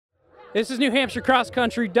This is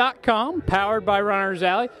NewHampshireCrossCountry.com, powered by Runners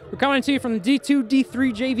Alley. We're coming to you from the D2,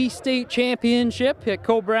 D3 JV State Championship at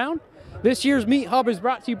Coe-Brown. This year's Meet Hub is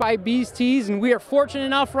brought to you by Bees Tees, and we are fortunate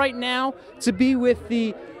enough right now to be with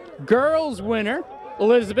the girls winner,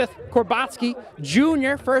 Elizabeth Kourbatski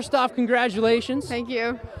Jr. First off, congratulations. Thank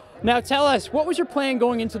you. Now tell us, what was your plan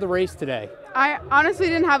going into the race today? I honestly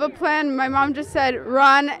didn't have a plan. My mom just said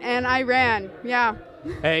run, and I ran. Yeah.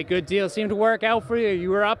 Hey, good deal. Seemed to work out for you. You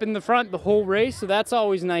were up in the front the whole race, so that's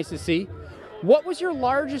always nice to see. What was your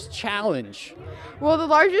largest challenge? Well, the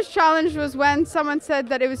largest challenge was when someone said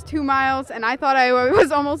that it was 2 miles, and I thought I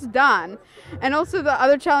was almost done. And also the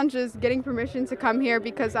other challenge is getting permission to come here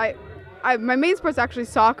because my main sport's actually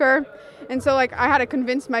soccer. And so I had to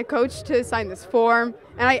convince my coach to sign this form,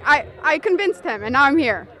 and I convinced him, and now I'm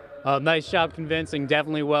here. Nice job convincing.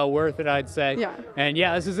 Definitely well worth it, I'd say. Yeah. And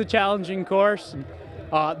yeah, this is a challenging course.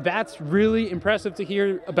 That's really impressive to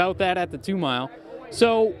hear about that at the 2 mile.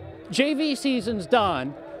 So JV season's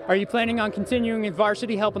done. Are you planning on continuing in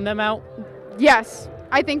varsity, helping them out? Yes,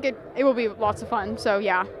 I think it will be lots of fun, so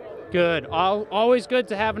yeah. Good. Always good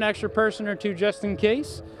to have an extra person or two just in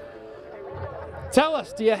case. Tell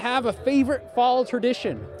us, do you have a favorite fall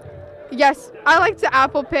tradition? Yes, I like to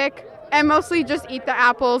apple pick and mostly just eat the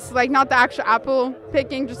apples, not the actual apple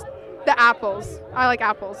picking, just the apples. I like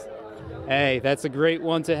apples. Hey, that's a great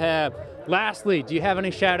one to have. Lastly, do you have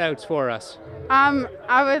any shout outs for us?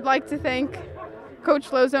 I would like to thank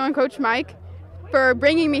Coach Lozo and Coach Mike for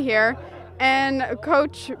bringing me here, and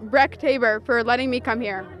Coach Breck Tabor for letting me come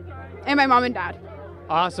here, and my mom and dad.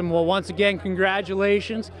 Awesome. Well, once again,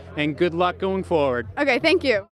 congratulations and good luck going forward. Okay, thank you.